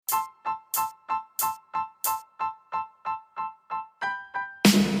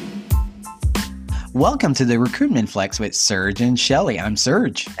Welcome to the Recruitment Flex with Serge and Shelly. I'm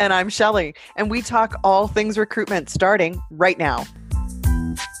Serge. And I'm Shelly. And we talk all things recruitment starting right now.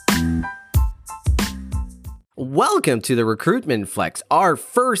 Welcome to the Recruitment Flex, our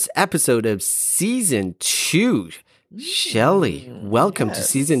first episode of Season 2. Shelly, welcome to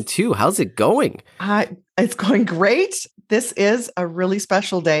Season 2. How's it going? It's going great. This is a really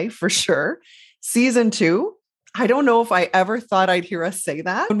special day for sure. Season 2. I don't know if I ever thought I'd hear us say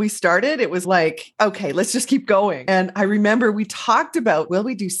that. When we started, it was like, okay, let's just keep going. And I remember we talked about, will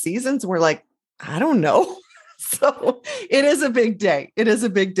we do seasons? And we're like, I don't know. So it is a big day. It is a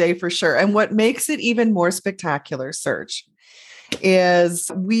big day for sure. And what makes it even more spectacular, Serge,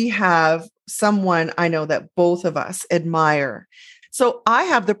 is we have someone I know that both of us admire. So I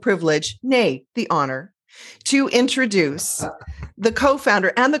have the privilege, nay, the honor, to introduce the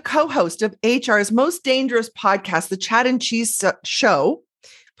co-founder and the co-host of HR's most dangerous podcast, the Chad and Cheese Show.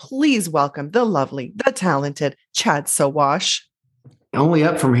 Please welcome the lovely, the talented Chad Sowash. Only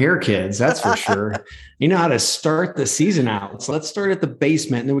up from here, kids. That's for sure. You know how to start the season out. So let's start at the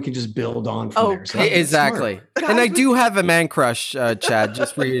basement and then we can just build on from there. So exactly. And I do have a man crush, Chad,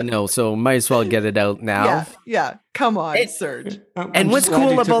 just for you to know. So might as well get it out now. Yeah. Come on, Serge. And what's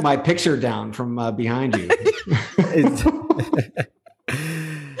cool about took my picture down from behind you.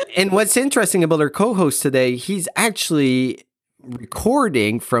 And what's interesting about our co-host today, he's actually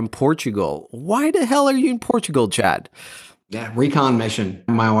recording from Portugal. Why the hell are you in Portugal, Chad? Yeah, recon mission.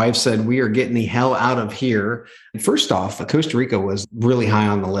 My wife said, we are getting the hell out of here. First off, Costa Rica was really high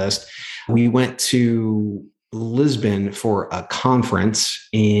on the list. We went to Lisbon for a conference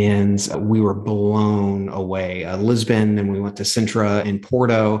and we were blown away. Lisbon, and we went to Sintra and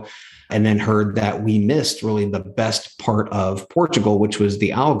Porto, and then heard that we missed really the best part of Portugal, which was the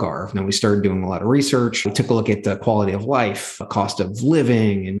Algarve. And then we started doing a lot of research. We took a look at the quality of life, cost of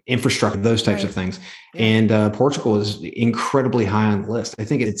living, and infrastructure, those types of things. Yeah. And Portugal is incredibly high on the list. I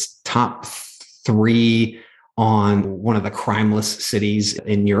think it's top 3 on one of the crimeless cities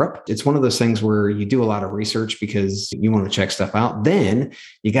in Europe. It's one of those things where you do a lot of research because you want to check stuff out. Then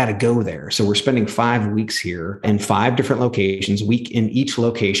you got to go there. So we're spending 5 weeks here in 5 different locations, week in each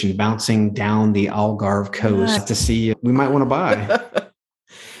location, bouncing down the Algarve coast to see we might want to buy.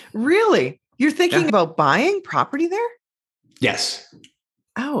 Really? You're thinking about buying property there? Yes.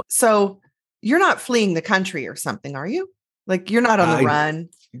 Oh, so you're not fleeing the country or something, are you? Like you're not on the run?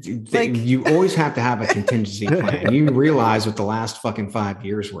 You always have to have a contingency plan. You realize what the last fucking 5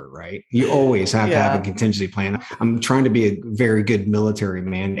 years were, right? You always have to have a contingency plan. I'm trying to be a very good military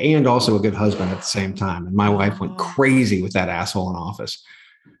man and also a good husband at the same time. And my wife went crazy with that asshole in office.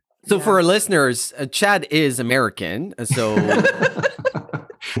 So for our listeners, Chad is American. So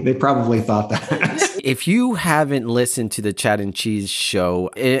they probably thought that. If you haven't listened to the Chad and Cheese Show,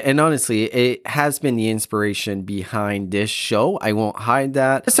 and honestly, it has been the inspiration behind this show. I won't hide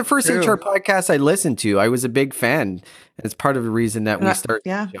that. It's the first HR podcast I listened to. I was a big fan. It's part of the reason that we started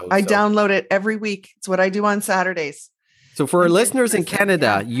the show. I download it every week. It's what I do on Saturdays. So for our listeners in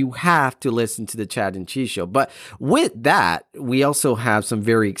Canada, you have to listen to the Chad and Cheese Show. But with that, we also have some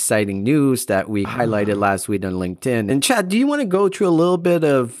very exciting news that we highlighted last week on LinkedIn. And Chad, do you want to go through a little bit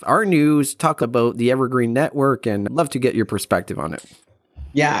of our news, talk about the Evergreen Network, and I'd love to get your perspective on it?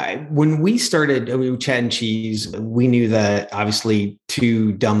 Yeah, when we started Chad and Cheese, we knew that obviously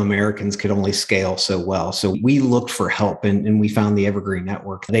 2 dumb Americans could only scale so well. So we looked for help and we found the Evergreen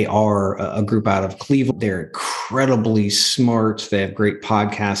Network. They are a group out of Cleveland. They're incredibly smart. They have great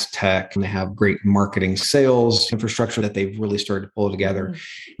podcast tech and they have great marketing, sales infrastructure that they've really started to pull together.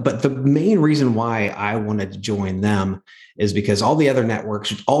 But the main reason why I wanted to join them is because all the other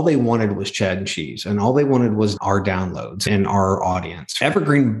networks, all they wanted was Chad and Cheese, and all they wanted was our downloads and our audience.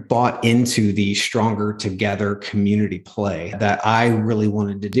 Evergreen bought into the Stronger Together community play that I really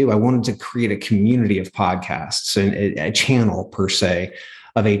wanted to do. I wanted to create a community of podcasts and a channel per se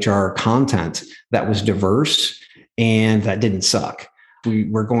of HR content that was diverse and that didn't suck. We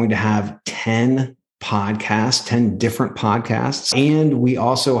were going to have 10 different podcasts. And we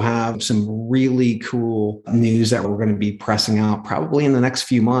also have some really cool news that we're going to be pressing out probably in the next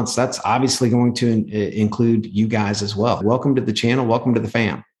few months. That's obviously going to include you guys as well. Welcome to the channel. Welcome to the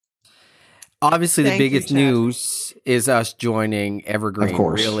fam. Obviously, the biggest news is us joining Evergreen. Of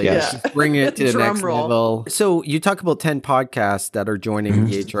course, really. Just bring it to the next level. So you talk about 10 podcasts that are joining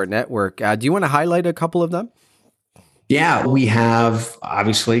the HR network. Do you want to highlight a couple of them? Yeah, we have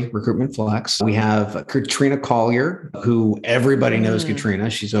obviously Recruitment Flex. We have Katrina Collier, who everybody knows Katrina.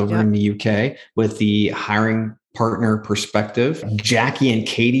 She's over in the UK with the hiring partner perspective. Jackie and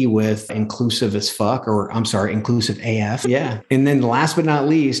Katie with inclusive as fuck, or I'm sorry, inclusive AF. Yeah. And then last but not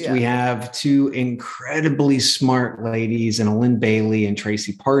least, we have two incredibly smart ladies, and Lynn Bailey and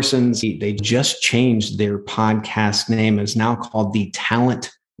Tracy Parsons. They just changed their podcast name. It's now called the Talent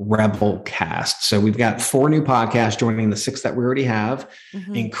Rebel Cast. So we've got 4 new podcasts joining the 6 that we already have.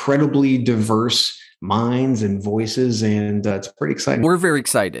 Incredibly diverse minds and voices, and it's pretty exciting. We're very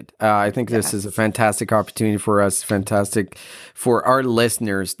excited. I think this is a fantastic opportunity for us, fantastic for our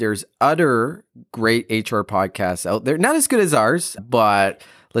listeners. There's other great HR podcasts out there, not as good as ours, but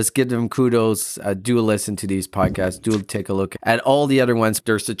let's give them kudos. Do a listen to these podcasts. Do take a look at all the other ones.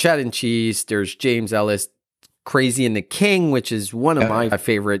 There's the Chad and Cheese. There's James Ellis, Crazy and the King, which is one of my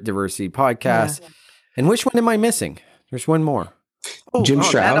favorite diversity podcasts. And which one am I missing? There's one more. Jim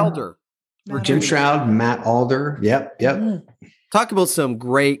Stroud. Matt Alder. Jim Stroud, Matt Alder. Yep. Talk about some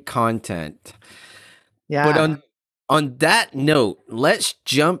great content. Yeah. But on that note, let's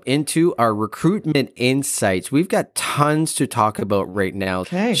jump into our recruitment insights. We've got tons to talk about right now.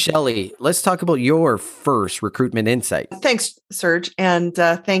 Okay. Shelly, let's talk about your first recruitment insight. Thanks, Serge. And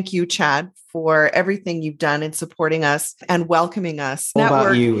thank you, Chad, for everything you've done in supporting us and welcoming us. All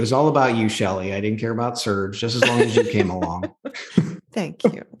about you. It was all about you, Shelly. I didn't care about Serge, just as long as you came along. Thank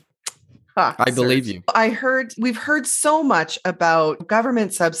you. I believe you. We've heard so much about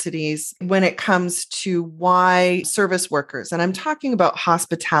government subsidies when it comes to why service workers, and I'm talking about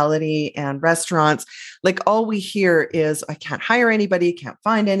hospitality and restaurants, like all we hear is, I can't hire anybody, can't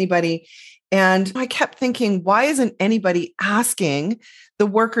find anybody. And I kept thinking, why isn't anybody asking the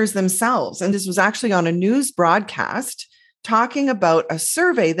workers themselves? And this was actually on a news broadcast talking about a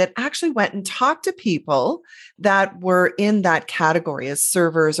survey that actually went and talked to people that were in that category as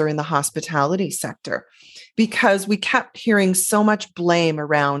servers or in the hospitality sector, because we kept hearing so much blame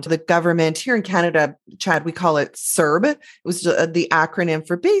around the government. Here in Canada, Chad, we call it CERB. It was the acronym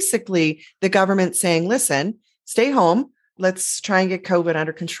for basically the government saying, listen, stay home. Let's try and get COVID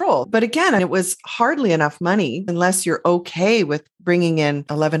under control. But again, it was hardly enough money unless you're okay with bringing in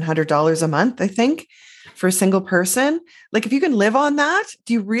 $1,100 a month, I think, for a single person. Like, if you can live on that,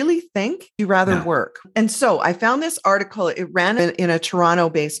 do you really think you'd rather work? And so I found this article. It ran in a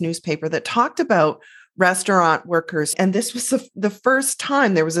Toronto-based newspaper that talked about restaurant workers. And this was the first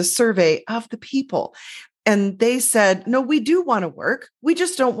time there was a survey of the people. And they said, no, we do want to work. We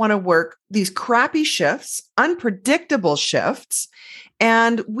just don't want to work these crappy shifts, unpredictable shifts.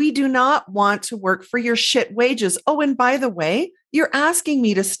 And we do not want to work for your shit wages. Oh, and by the way, you're asking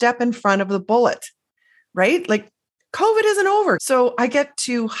me to step in front of the bullet, right? Like, COVID isn't over. So I get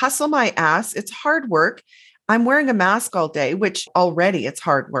to hustle my ass. It's hard work. I'm wearing a mask all day, which already it's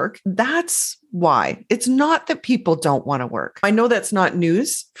hard work. That's why. It's not that people don't want to work. I know that's not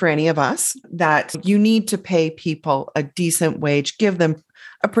news for any of us, that you need to pay people a decent wage, give them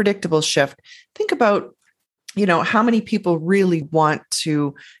a predictable shift. Think about, how many people really want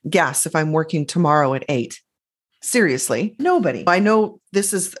to guess if I'm working tomorrow at 8. Seriously, nobody. I know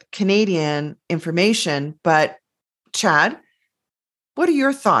this is Canadian information, but Chad, what are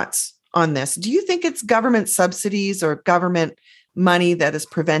your thoughts on this? Do you think it's government subsidies or government money that is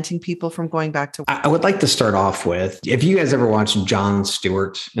preventing people from going back to work? I would like to start off with, if you guys ever watched Jon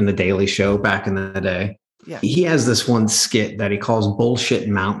Stewart in The Daily Show back in the day, he has this one skit that he calls Bullshit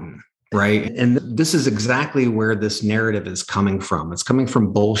Mountain, right? And this is exactly where this narrative is coming from. It's coming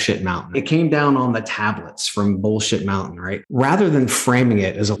from Bullshit Mountain. It came down on the tablets from Bullshit Mountain, right? Rather than framing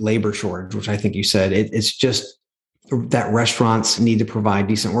it as a labor shortage, which I think you said, it's just that restaurants need to provide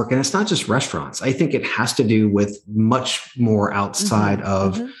decent work. And it's not just restaurants. I think it has to do with much more outside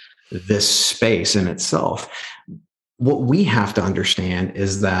of this space in itself. What we have to understand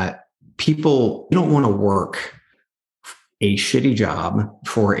is that people don't want to work a shitty job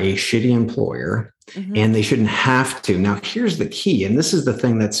for a shitty employer, and they shouldn't have to. Now, here's the key. And this is the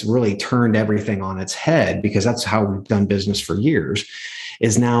thing that's really turned everything on its head, because that's how we've done business for years,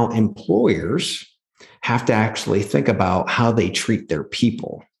 is now employers have to actually think about how they treat their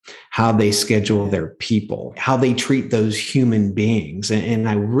people, how they schedule their people, how they treat those human beings. And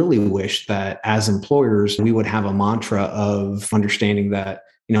I really wish that as employers, we would have a mantra of understanding that,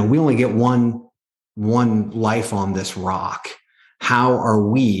 we only get one life on this rock. How are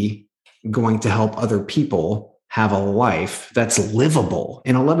we going to help other people have a life that's livable?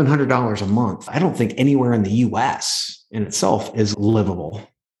 And $1,100 a month, I don't think anywhere in the US in itself is livable.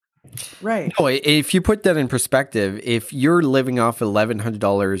 Right. No, if you put that in perspective, if you're living off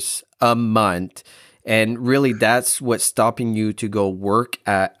 $1,100 a month And really, that's what's stopping you to go work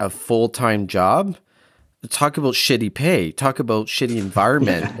at a full-time job. Talk about shitty pay. Talk about shitty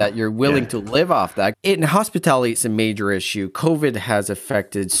environment that you're willing to live off that. In hospitality, it's a major issue. COVID has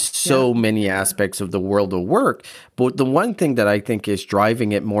affected so many aspects of the world of work. But the one thing that I think is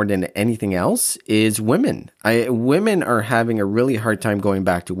driving it more than anything else is women. Women are having a really hard time going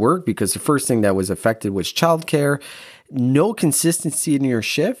back to work because the first thing that was affected was childcare. No consistency in your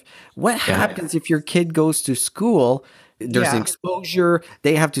shift. What happens if your kid goes to school? There's an exposure.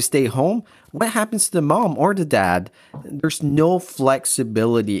 They have to stay home. What happens to the mom or the dad? There's no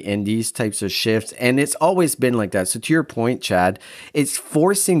flexibility in these types of shifts. And it's always been like that. So to your point, Chad, it's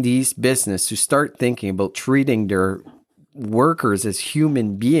forcing these businesses to start thinking about treating their workers as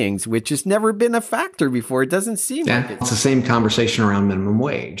human beings, which has never been a factor before. It doesn't seem like it. It's the same conversation around minimum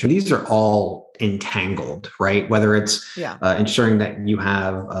wage. These are all entangled, right? Whether it's ensuring that you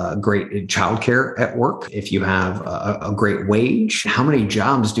have great childcare at work, if you have a great wage, how many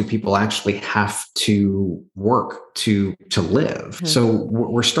jobs do people actually have to work to live? Mm-hmm. So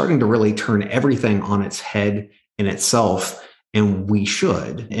we're starting to really turn everything on its head in itself. And we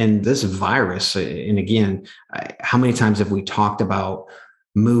should. And this virus, and again, how many times have we talked about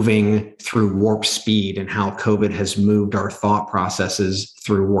moving through warp speed and how COVID has moved our thought processes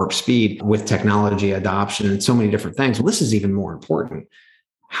through warp speed with technology adoption and so many different things? Well, this is even more important.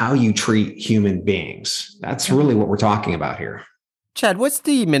 How you treat human beings. That's really what we're talking about here. Chad, what's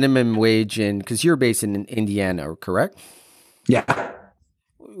the minimum wage because you're based in Indiana, correct? Yeah.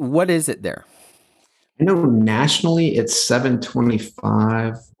 What is it there? I know nationally it's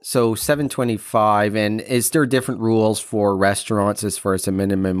 $7.25. So $7.25, and is there different rules for restaurants as far as the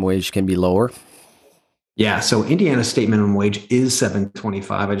minimum wage can be lower? Yeah, so Indiana state minimum wage is $7.25.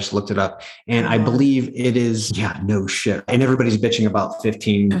 I just looked it up, and I believe it is. Yeah, no shit. And everybody's bitching about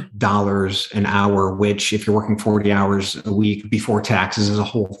 $15 an hour, which if you're working 40 hours a week before taxes is a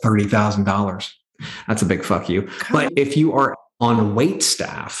whole $30,000. That's a big fuck you. But if you are on wait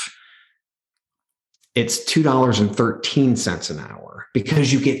staff, it's $2.13 an hour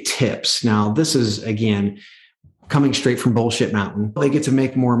because you get tips. Now, this is, again, coming straight from Bullshit Mountain. They get to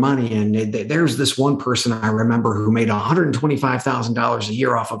make more money. And there's this one person I remember who made $125,000 a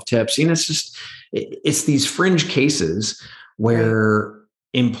year off of tips. And it's these fringe cases where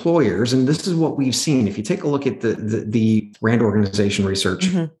employers, and this is what we've seen. If you take a look at the RAND organization research,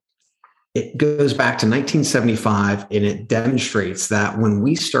 it goes back to 1975, and it demonstrates that when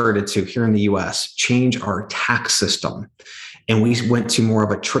we started to, here in the US, change our tax system, and we went to more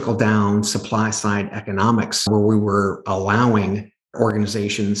of a trickle-down supply-side economics where we were allowing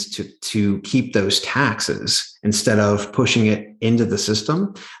organizations to keep those taxes instead of pushing it into the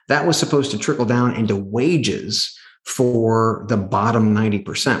system, that was supposed to trickle down into wages for the bottom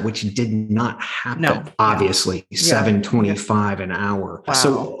 90%, which did not happen. Obviously, $7.25 an hour. Wow.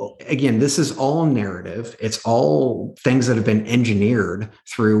 So again, this is all narrative. It's all things that have been engineered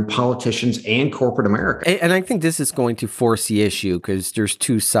through politicians and corporate America. And I think this is going to force the issue because there's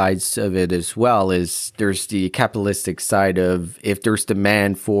two sides of it as well. There's the capitalistic side of if there's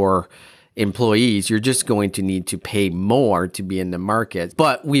demand for employees, you're just going to need to pay more to be in the market.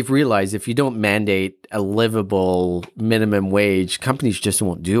 But we've realized if you don't mandate a livable minimum wage, companies just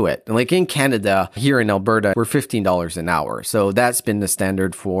won't do it. And like in Canada, here in Alberta, we're $15 an hour. So that's been the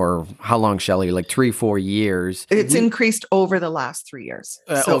standard for how long, Shelley? Like 3-4 years. It's increased over the last 3 years.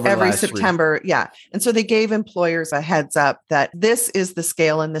 So every September, And so they gave employers a heads up that this is the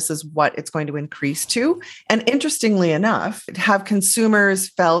scale and this is what it's going to increase to. And interestingly enough, have consumers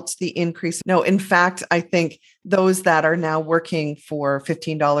felt the increase? No, in fact, I think those that are now working for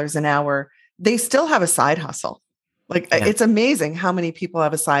 $15 an hour, they still have a side hustle. It's amazing how many people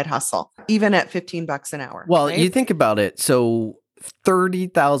have a side hustle, even at $15 an hour. Well, you think about it. So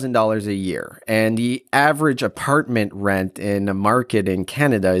 $30,000 a year, and the average apartment rent in a market in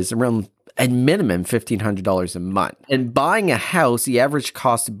Canada is around at minimum $1,500 a month. And buying a house, the average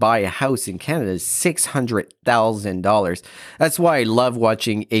cost to buy a house in Canada is $600,000. That's why I love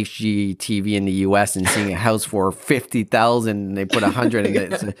watching HGTV in the US and seeing a house for $50,000 and they put 100 in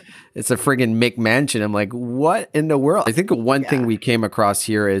it. It's a friggin' McMansion. I'm like, what in the world? I think the one thing we came across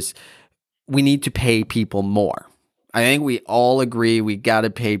here is we need to pay people more. I think we all agree we got to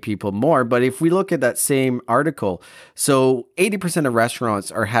pay people more. But if we look at that same article, so 80% of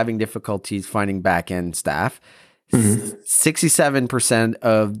restaurants are having difficulties finding back-end staff. 67%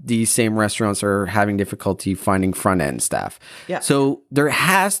 of these same restaurants are having difficulty finding front-end staff. So there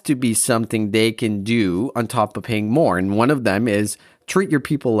has to be something they can do on top of paying more. And one of them is treat your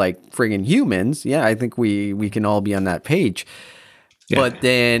people like friggin' humans. Yeah, I think we can all be on that page. But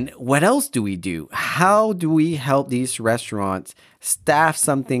then what else do we do? How do we help these restaurants staff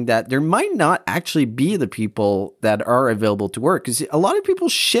something that there might not actually be the people that are available to work? Because a lot of people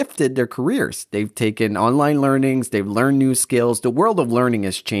shifted their careers. They've taken online learnings. They've learned new skills. The world of learning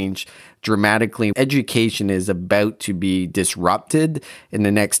has changed dramatically. Education is about to be disrupted in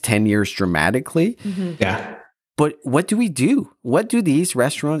the next 10 years dramatically. Yeah. But what do we do? What do these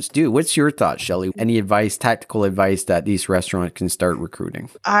restaurants do? What's your thought, Shelley? Any advice, tactical advice that these restaurants can start recruiting?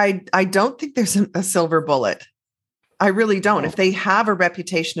 I don't think there's a silver bullet. I really don't. If they have a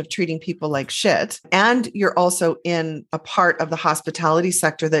reputation of treating people like shit, and you're also in a part of the hospitality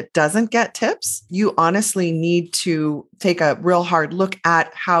sector that doesn't get tips, you honestly need to take a real hard look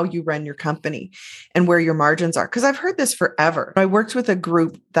at how you run your company and where your margins are. Because I've heard this forever. I worked with a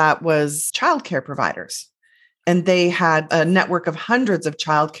group that was childcare providers, and they had a network of hundreds of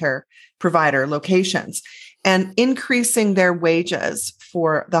childcare provider locations, and increasing their wages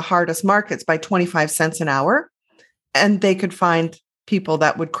for the hardest markets by 25 cents an hour. And they could find people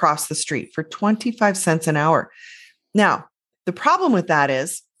that would cross the street for 25 cents an hour. Now, the problem with that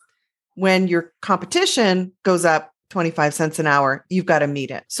is when your competition goes up 25 cents an hour, you've got to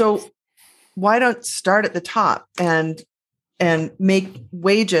meet it. So why don't start at the top and make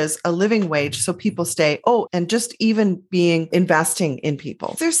wages a living wage so people stay? Oh, and just even investing in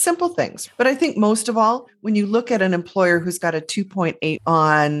people. There's simple things. But I think most of all, when you look at an employer who's got a 2.8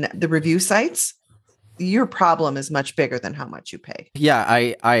 on the review sites, your problem is much bigger than how much you pay. Yeah,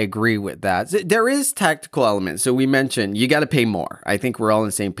 I agree with that. There is tactical elements. So we mentioned you got to pay more. I think we're all on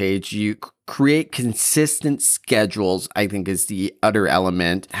the same page. You create consistent schedules, I think, is the other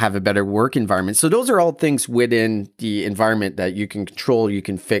element. Have a better work environment. So those are all things within the environment that you can control, you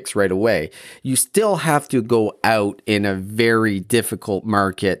can fix right away. You still have to go out in a very difficult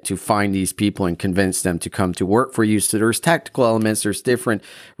market to find these people and convince them to come to work for you. So there's tactical elements, there's different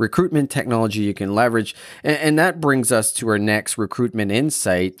recruitment technology you can leverage. And that brings us to our next recruitment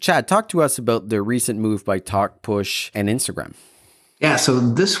insight. Chad, talk to us about the recent move by Talkpush and Instagram. Yeah, so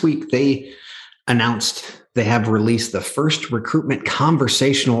this week they announced they have released the first recruitment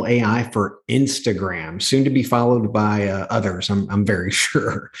conversational AI for Instagram, soon to be followed by others, I'm very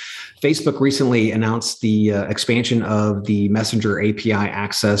sure. Facebook recently announced the expansion of the Messenger API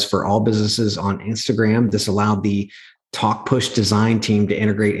access for all businesses on Instagram. This allowed the Talkpush design team to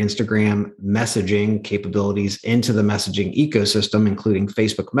integrate Instagram messaging capabilities into the messaging ecosystem, including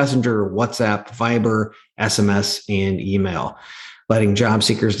Facebook Messenger, WhatsApp, Viber, SMS, and email. Letting job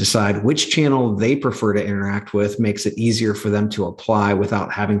seekers decide which channel they prefer to interact with makes it easier for them to apply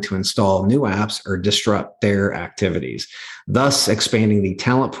without having to install new apps or disrupt their activities, thus expanding the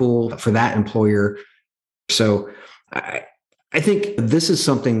talent pool for that employer. So I think this is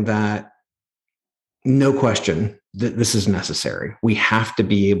something that, no question, this is necessary. We have to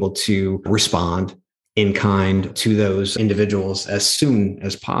be able to respond in kind to those individuals as soon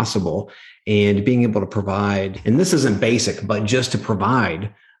as possible. And being able to provide, and this isn't basic, but just to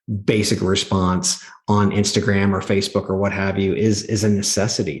provide basic response on Instagram or Facebook or what have you is a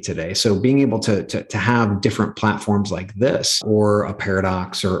necessity today. So being able to have different platforms like this or a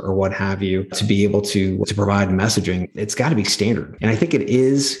Paradox or what have you, to be able to provide messaging, it's got to be standard. And I think it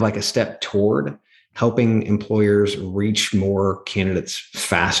is like a step toward helping employers reach more candidates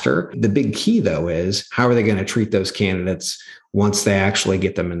faster. The big key, though, is how are they going to treat those candidates once they actually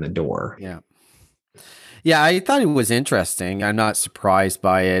get them in the door? Yeah, I thought it was interesting. I'm not surprised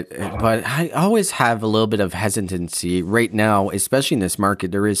by it, but I always have a little bit of hesitancy right now, especially in this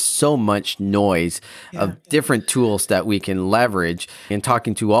market. There is so much noise of different tools that we can leverage. And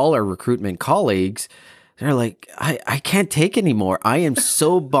talking to all our recruitment colleagues, they're like, I can't take anymore. I am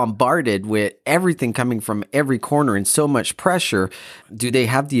so bombarded with everything coming from every corner and so much pressure. Do they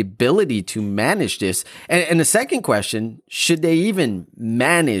have the ability to manage this? And the second question, should they even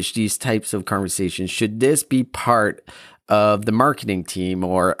manage these types of conversations? Should this be part of the marketing team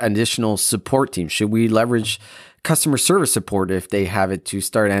or additional support team? Should we leverage customer service support if they have it to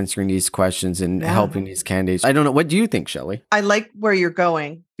start answering these questions and helping these candidates? I don't know. What do you think, Shelley? I like where you're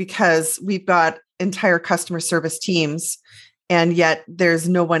going because we've got entire customer service teams, and yet there's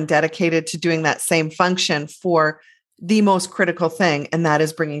no one dedicated to doing that same function for the most critical thing, and that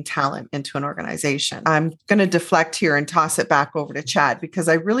is bringing talent into an organization. I'm going to deflect here and toss it back over to Chad because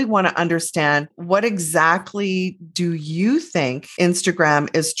I really want to understand, what exactly do you think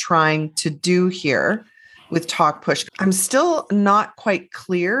Instagram is trying to do here with Talkpush? I'm still not quite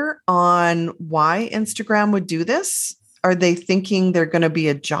clear on why Instagram would do this. Are they thinking they're going to be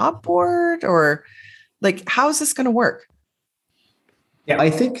a job board, or like, how is this going to work? Yeah, I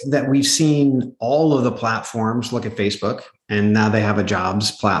think that we've seen all of the platforms look at Facebook and now they have a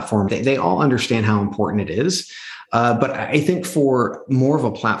jobs platform. They all understand how important it is. But I think for more of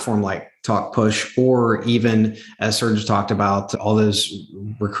a platform like Talkpush, or even as Serge talked about, all those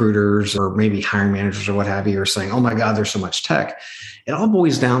recruiters or maybe hiring managers or what have you are saying, oh my God, there's so much tech. It all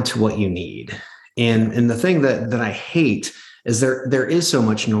boils down to what you need. And the thing that I hate is there is so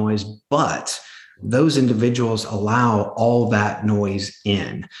much noise, but those individuals allow all that noise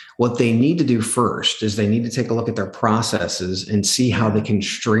in. What they need to do first is they need to take a look at their processes and see how they can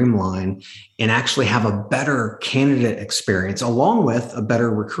streamline and actually have a better candidate experience along with a better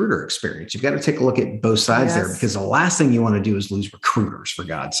recruiter experience. You've got to take a look at both sides there, because the last thing you want to do is lose recruiters, for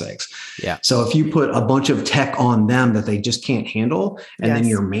God's sakes. Yeah. So if you put a bunch of tech on them that they just can't handle, and then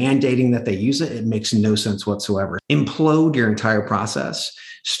you're mandating that they use it, it makes no sense whatsoever. Implode your entire process.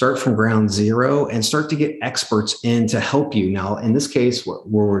 Start from ground zero and start to get experts in to help you. Now, in this case, where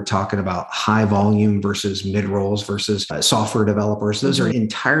we're talking about high volume versus mid roles versus software developers, those are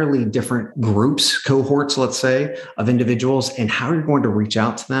entirely different groups, cohorts, let's say, of individuals, and how you're going to reach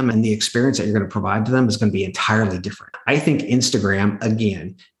out to them and the experience that you're going to provide to them is going to be entirely different. I think Instagram,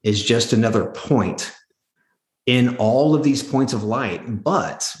 again, is just another point in all of these points of light,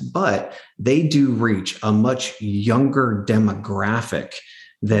 but they do reach a much younger demographic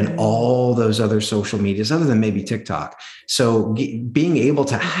than all those other social medias, other than maybe TikTok. So being able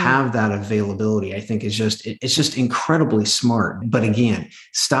to have that availability, I think it's just incredibly smart. But again,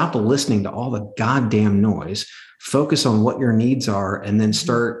 stop listening to all the goddamn noise, focus on what your needs are, and then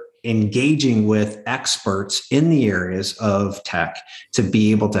start engaging with experts in the areas of tech to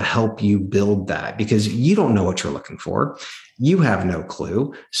be able to help you build that, because you don't know what you're looking for. You have no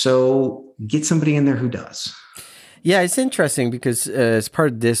clue. So get somebody in there who does. Yeah, it's interesting because as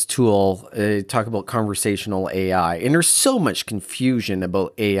part of this tool, talk about conversational AI, and there's so much confusion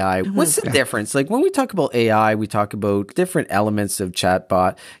about AI. What's the difference? Like when we talk about AI, we talk about different elements of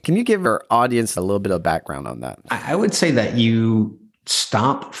chatbot. Can you give our audience a little bit of background on that? I would say that you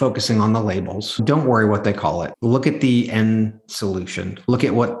stop focusing on the labels. Don't worry what they call it. Look at the end solution. Look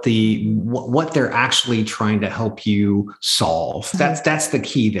at what they're actually trying to help you solve. That's the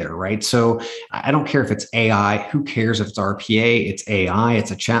key there, right? So I don't care if it's AI. Who cares if it's RPA? It's AI.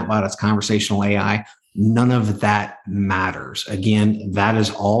 It's a chatbot. It's conversational AI. None of that matters. Again, that is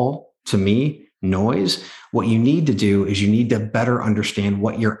all, to me, noise. What you need to do is you need to better understand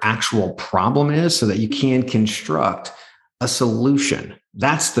what your actual problem is so that you can construct a solution.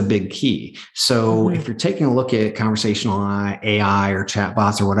 That's the big key. So if you're taking a look at conversational AI or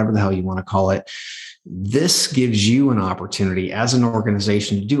chatbots or whatever the hell you want to call it, this gives you an opportunity as an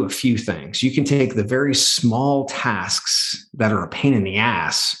organization to do a few things. You can take the very small tasks that are a pain in the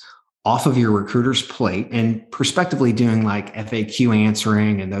ass off of your recruiter's plate and prospectively doing like FAQ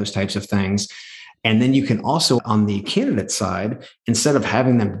answering and those types of things. And then you can also, on the candidate side, instead of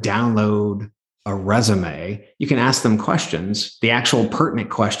having them download a resume, you can ask them questions, the actual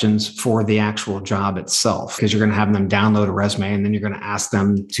pertinent questions for the actual job itself, because you're going to have them download a resume and then you're going to ask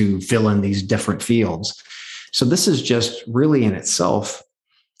them to fill in these different fields. So this is just really in itself,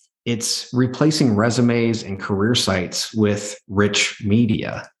 it's replacing resumes and career sites with rich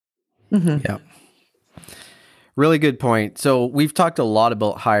media. Yeah. Really good point. So we've talked a lot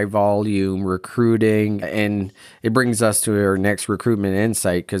about high volume recruiting, and it brings us to our next recruitment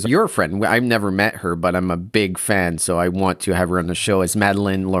insight, because you're a friend. I've never met her, but I'm a big fan. So I want to have her on the show. As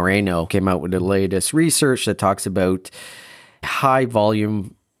Madeline Loreno came out with the latest research that talks about high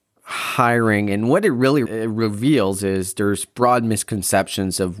volume hiring. And what it really reveals is there's broad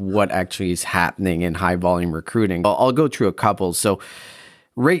misconceptions of what actually is happening in high volume recruiting. I'll go through a couple. So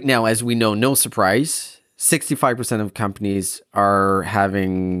right now, as we know, no surprise, 65% of companies are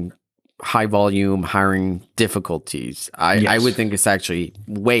having high volume hiring difficulties. I would think it's actually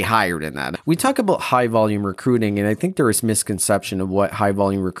way higher than that. We talk about high volume recruiting, and I think there is misconception of what high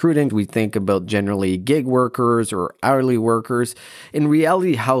volume recruiting. We think about generally gig workers or hourly workers. In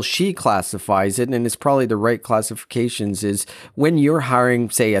reality, how she classifies it, and it's probably the right classifications, is when you're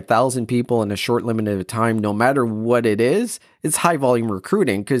hiring, say, 1,000 people in a short limited time, no matter what it is, it's high volume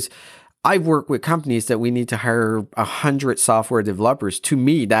recruiting. Because I've worked with companies that we need to hire 100 software developers. To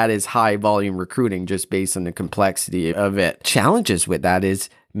me, that is high volume recruiting just based on the complexity of it. Challenges with that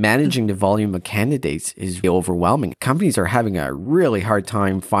is managing the volume of candidates is overwhelming. Companies are having a really hard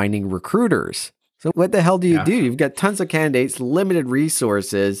time finding recruiters. So what the hell do you do? You've got tons of candidates, limited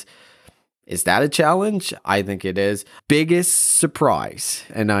resources. Is that a challenge? I think it is. Biggest surprise,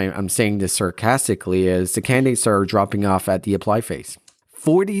 and I'm saying this sarcastically, is the candidates are dropping off at the apply phase.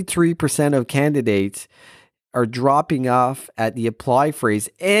 43% of candidates are dropping off at the apply phrase.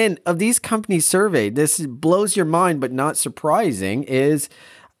 And of these companies surveyed, this blows your mind, but not surprising, is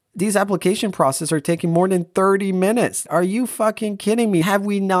these application processes are taking more than 30 minutes. Are you fucking kidding me? Have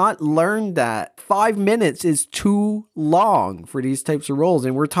we not learned that 5 minutes is too long for these types of roles?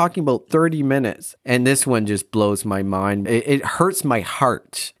 And we're talking about 30 minutes. And this one just blows my mind. It hurts my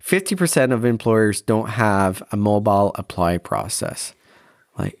heart. 50% of employers don't have a mobile apply process.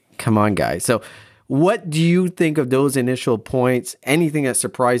 Like, come on, guys. So what do you think of those initial points? Anything that's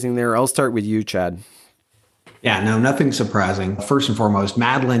surprising there? I'll start with you, Chad. Yeah, no, nothing surprising. First and foremost,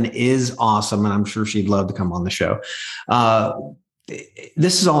 Madeline is awesome, and I'm sure she'd love to come on the show.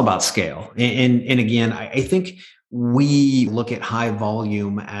 This is all about scale. And again, I think we look at high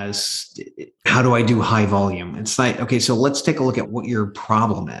volume as, how do I do high volume? It's like, okay, so let's take a look at what your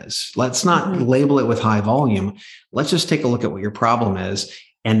problem is. Let's not label it with high volume. Let's just take a look at what your problem is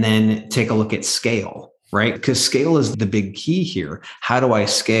and then take a look at scale. Right? Because scale is the big key here. How do I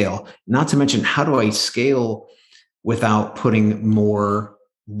scale? Not to mention, how do I scale without putting more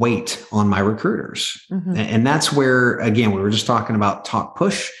weight on my recruiters? And that's where, again, we were just talking about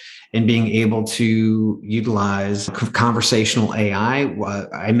Talkpush and being able to utilize conversational AI.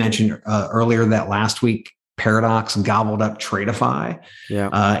 I mentioned earlier that last week, Paradox gobbled up Tradeify. Yeah.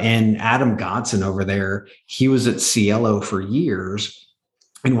 And Adam Godson over there, he was at Cielo for years.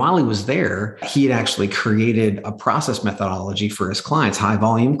 And while he was there, he had actually created a process methodology for his clients, high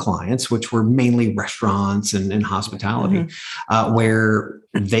volume clients, which were mainly restaurants and hospitality, where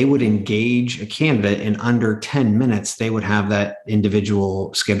they would engage a candidate in under 10 minutes. They would have that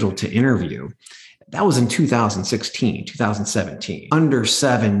individual scheduled to interview. That was in 2016, 2017, under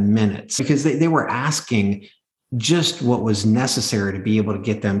 7 minutes, because they were asking just what was necessary to be able to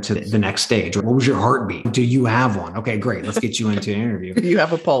get them to the next stage. What was your heartbeat? Do you have one? Okay, great. Let's get you into an interview. You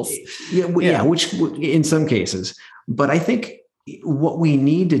have a pulse. Yeah, which in some cases. But I think what we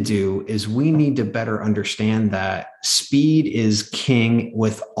need to do is we need to better understand that speed is king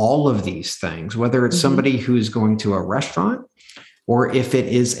with all of these things, whether it's somebody who's going to a restaurant or if it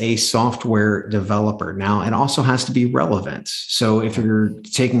is a software developer. Now, it also has to be relevant. So if you're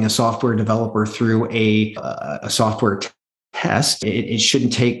taking a software developer through a software test, it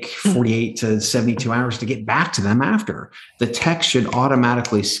shouldn't take 48 to 72 hours to get back to them after. The tech should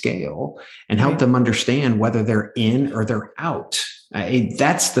automatically scale and help them understand whether they're in or they're out.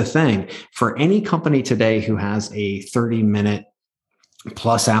 That's the thing. For any company today who has a 30-minute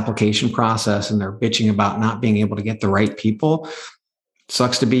plus application process and they're bitching about not being able to get the right people,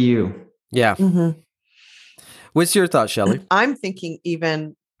 sucks to be you. Yeah. What's your thought, Shelley? I'm thinking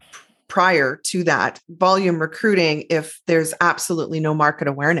even prior to that, volume recruiting, if there's absolutely no market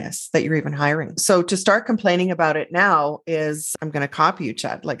awareness that you're even hiring. So to start complaining about it now is, I'm going to copy you,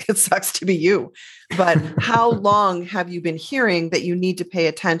 Chad, like it sucks to be you. But how long have you been hearing that you need to pay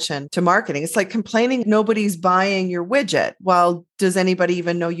attention to marketing? It's like complaining nobody's buying your widget. Well, does anybody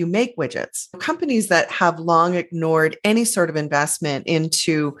even know you make widgets? Companies that have long ignored any sort of investment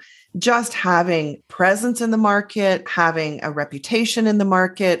into just having presence in the market, having a reputation in the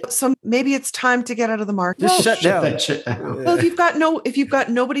market. So maybe it's time to get out of the market. Just shut down. Well, if you've got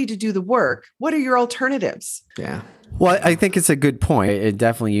nobody to do the work, what are your alternatives? Yeah. Well, I think it's a good point. It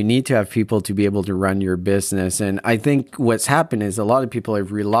definitely, you need to have people to be able to run your business. And I think what's happened is a lot of people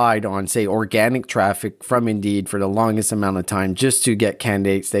have relied on, say, organic traffic from Indeed for the longest amount of time just to get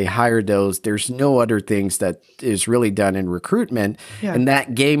candidates. They hire those. There's no other things that is really done in recruitment. Yeah. And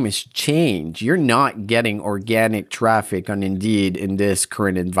that game has changed. You're not getting organic traffic on Indeed in this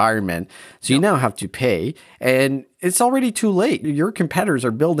current environment. So you now have to pay. And it's already too late. Your competitors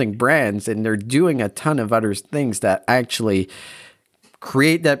are building brands and they're doing a ton of other things that actually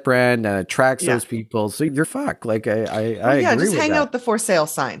create that brand and attracts those people. So you're fucked. Like I agree just with hang that. out the for sale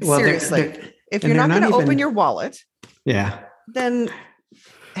sign. Well, seriously. If you're not going to open your wallet, then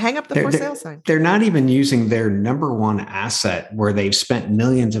hang up the for sale sign. They're not even using their number one asset where they've spent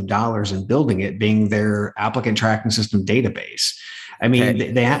millions of dollars in building it, being their applicant tracking system database. I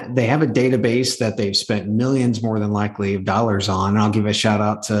mean, they have a database that they've spent millions more than likely of dollars on. And I'll give a shout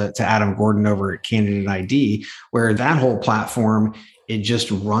out to Adam Gordon over at Candidate ID, where that whole platform, it just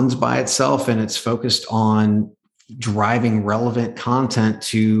runs by itself and it's focused on driving relevant content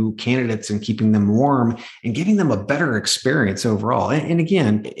to candidates and keeping them warm and giving them a better experience overall. And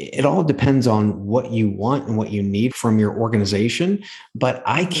again, it all depends on what you want and what you need from your organization. But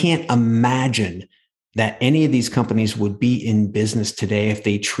I can't imagine that any of these companies would be in business today if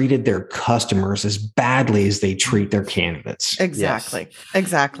they treated their customers as badly as they treat their candidates. Exactly.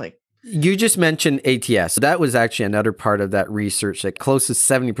 You just mentioned ATS. So that was actually another part of that research that close to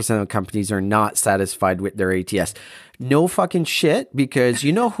 70% of companies are not satisfied with their ATS. No fucking shit, because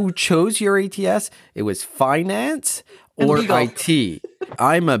you know who chose your ATS? It was finance or IT.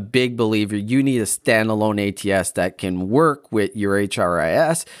 I'm a big believer you need a standalone ATS that can work with your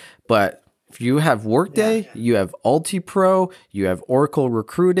HRIS, but if you have Workday, you have UltiPro, you have Oracle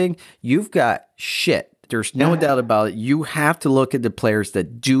Recruiting, you've got shit. There's no doubt about it. You have to look at the players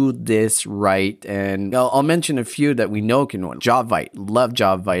that do this right. And I'll mention a few that we know can win. JobVite. Love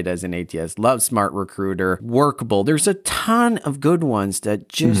JobVite as an ATS. Love Smart Recruiter. Workable. There's a ton of good ones that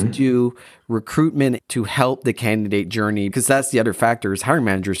just do recruitment to help the candidate journey, because that's the other factor is hiring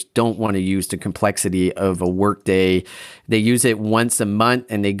managers don't want to use the complexity of a Workday. They use it once a month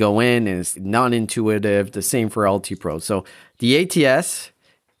and they go in and it's non-intuitive. The same for UltiPro. So the ATS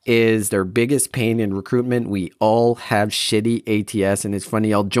is their biggest pain in recruitment. We all have shitty ATS, and it's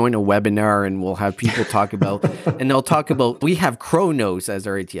funny. I'll join a webinar and we'll have people talk about, and they'll talk about, we have Kronos as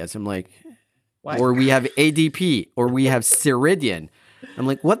our ATS. I'm like, what? Or we have ADP, or we have Ceridian. I'm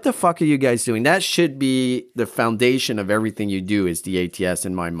like, what the fuck are you guys doing? That should be the foundation of everything you do is the ATS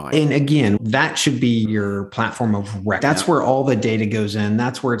in my mind. And again, that should be your platform of record. That's where all the data goes in.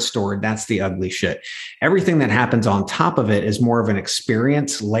 That's where it's stored. That's the ugly shit. Everything that happens on top of it is more of an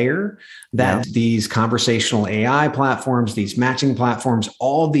experience layer that these conversational AI platforms, these matching platforms,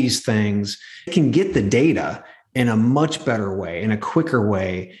 all these things can get the data in a much better way, in a quicker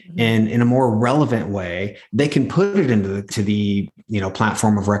way, and in a more relevant way. They can put it into the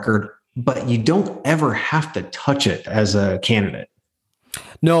platform of record, but you don't ever have to touch it as a candidate.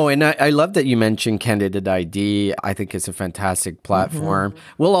 No, and I love that you mentioned Candidate ID. I think it's a fantastic platform.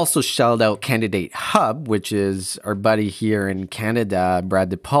 We'll also shout out Candidate Hub, which is our buddy here in Canada, Brad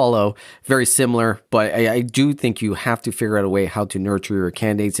DiPaolo. Very similar, but I do think you have to figure out a way how to nurture your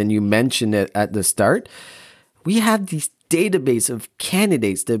candidates. And you mentioned it at the start. We have these database of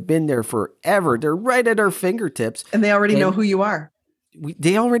candidates that have been there forever. They're right at our fingertips. And they already know who you are.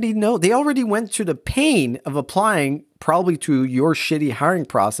 They already know. They already went through the pain of applying probably through your shitty hiring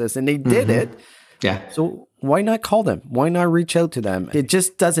process, and they did it. Yeah. So why not call them? Why not reach out to them? It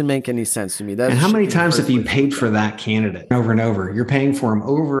just doesn't make any sense to me. And how many times have you paid for that candidate over and over? You're paying for them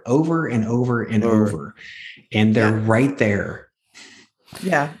over and over. And they're right there.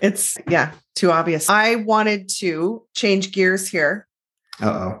 Yeah, it's too obvious. I wanted to change gears here.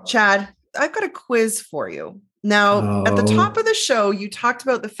 Chad, I've got a quiz for you. Now, at the top of the show, you talked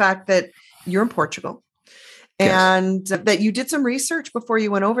about the fact that you're in Portugal and that you did some research before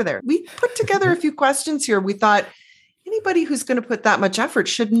you went over there. We put together a few questions here. We thought anybody who's going to put that much effort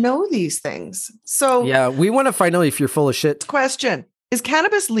should know these things. So yeah, we want to find out if you're full of shit. Question: is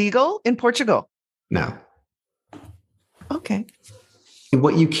cannabis legal in Portugal? No. Okay.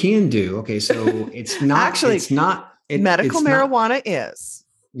 What you can do, so it's not actually medical marijuana is.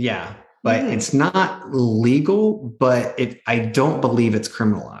 Yeah, but it's not legal, but I don't believe it's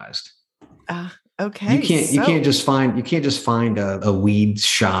criminalized. Okay. You can't just find a weed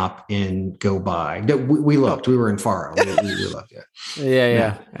shop and go buy. We looked. We were in Faro. We looked.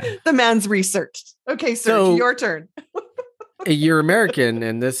 Yeah. The man's researched. Okay, so your turn. You're American,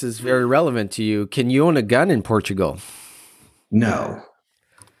 and this is very relevant to you. Can you own a gun in Portugal? No.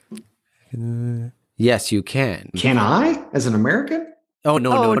 Yes, you can. Can I, as an American? Oh,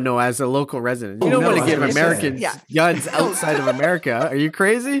 no. As a local resident. You don't want to give Americans guns outside of America. Are you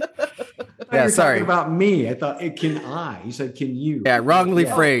crazy? You're talking about me. I thought, can I? You said, can you? Yeah, wrongly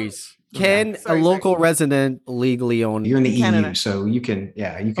phrased. Can a local resident legally own? You're in the EU, so you can.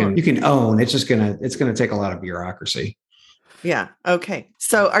 Yeah, you can own. It's just gonna take a lot of bureaucracy. Yeah. Okay.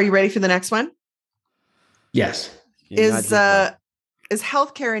 So, are you ready for the next one? Yes. Is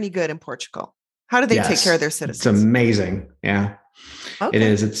healthcare any good in Portugal? How do they take care of their citizens? It's amazing. Yeah, it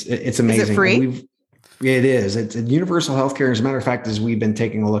is. It's amazing. Is it free? It is. It's universal healthcare. As a matter of fact, as we've been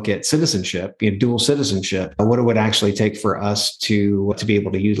taking a look at citizenship, dual citizenship, what it would actually take for us to be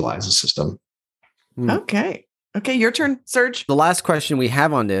able to utilize the system. Okay. Okay, your turn, Serge. The last question we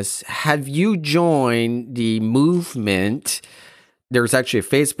have on this: have you joined the movement? There's actually a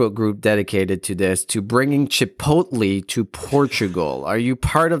Facebook group dedicated to this, to bringing Chipotle to Portugal. Are you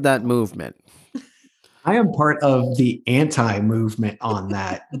part of that movement? I am part of the anti-movement on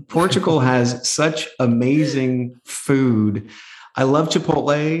that. Portugal has such amazing food. I love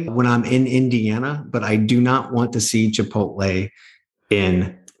Chipotle when I'm in Indiana, but I do not want to see Chipotle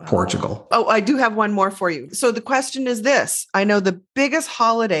in Portugal. Oh, I do have one more for you. So the question is this. I know the biggest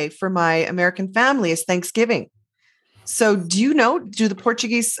holiday for my American family is Thanksgiving. So do you know, do the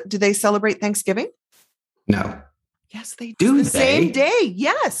Portuguese, do they celebrate Thanksgiving? No. Yes, they do. The same day.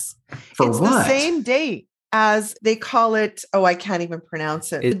 Yes. For it's what? The same day as they call it. Oh, I can't even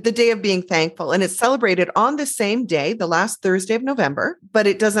pronounce it. The Day of Being Thankful. And it's celebrated on the same day, the last Thursday of November, but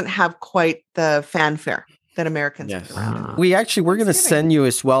it doesn't have quite the fanfare that Americans put around. We're going to send you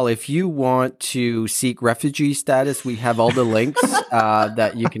as well. If you want to seek refugee status, we have all the links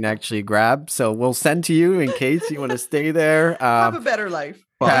that you can actually grab. So we'll send to you in case you want to stay there. Have a better life.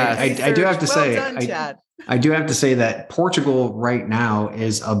 Well, I do have to say, done, Chad. I do have to say that Portugal right now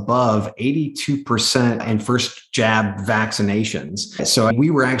is above 82% in first jab vaccinations. So we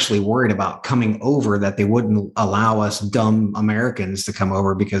were actually worried about coming over, that they wouldn't allow us dumb Americans to come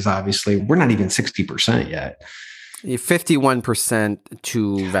over, because obviously we're not even 60% yet. 51%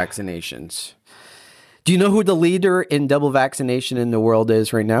 to vaccinations. Do you know who the leader in double vaccination in the world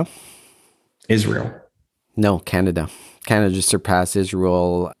is right now? Israel. No, Canada. Canada just surpassed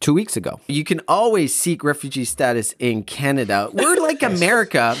Israel 2 weeks ago. You can always seek refugee status in Canada. We're like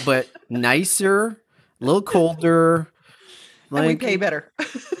America, but nicer, a little colder. And we pay better.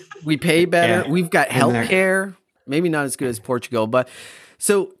 We pay better. Yeah. We've got healthcare. Maybe not as good as Portugal, but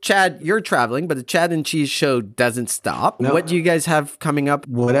so Chad, you're traveling, but the Chad and Cheese show doesn't stop. Nope. What do you guys have coming up?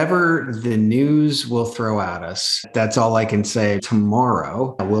 Whatever the news will throw at us, that's all I can say.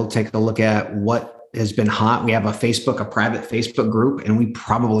 Tomorrow, we'll take a look at what has been hot. We have a private Facebook group, and we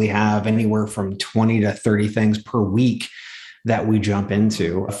probably have anywhere from 20 to 30 things per week that we jump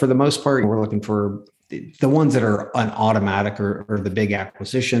into. For the most part, we're looking for the ones that are an automatic or the big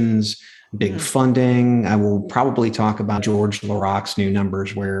acquisitions, big funding. I will probably talk about George Larocque's new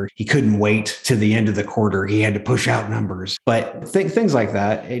numbers, where he couldn't wait to the end of the quarter. He had to push out numbers, but things like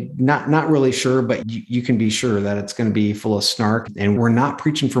that. Not really sure, but you can be sure that it's going to be full of snark, and we're not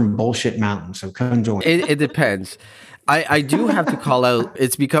preaching from bullshit mountain. So come join. It depends. I do have to call out,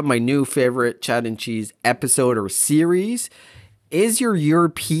 it's become my new favorite Chad and Cheese episode or series, is your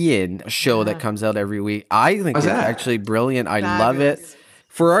European show that comes out every week. I think it's actually brilliant. I love it.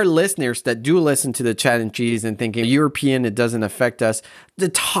 For our listeners that do listen to the Chad and Cheese and thinking European, it doesn't affect us, the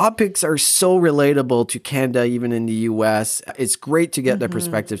topics are so relatable to Canada, even in the US. It's great to get their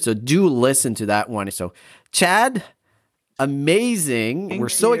perspective. So do listen to that one. So Chad, amazing. We're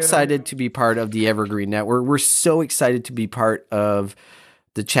so excited to be part of the Evergreen Network. We're so excited to be part of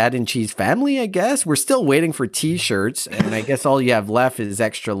the Chad and Cheese family, I guess. We're still waiting for t-shirts, and I guess all you have left is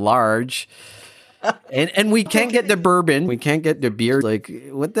extra large. And we can't get the bourbon. We can't get the beer. Like,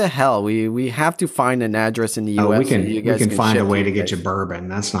 what the hell? We have to find an address in the US. We can find a way to get you bourbon.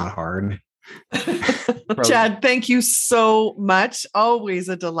 That's not hard. Chad, thank you so much. Always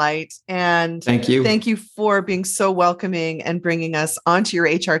a delight. And thank you. Thank you for being so welcoming and bringing us onto your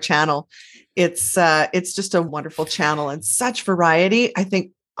HR channel. It's just a wonderful channel and such variety. I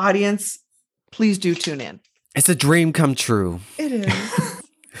think, audience, please do tune in. It's a dream come true. It is.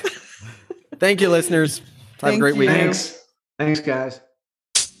 Thank you, listeners. Have a great week. Thanks, guys.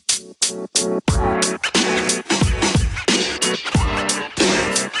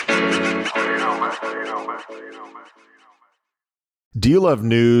 Do you love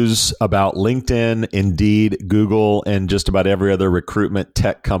news about LinkedIn, Indeed, Google, and just about every other recruitment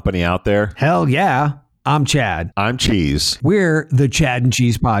tech company out there? Hell yeah. I'm Chad. I'm Cheese. We're the Chad and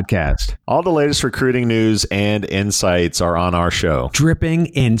Cheese Podcast. All the latest recruiting news and insights are on our show. Dripping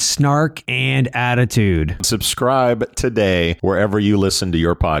in snark and attitude. Subscribe today wherever you listen to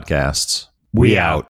your podcasts. We out.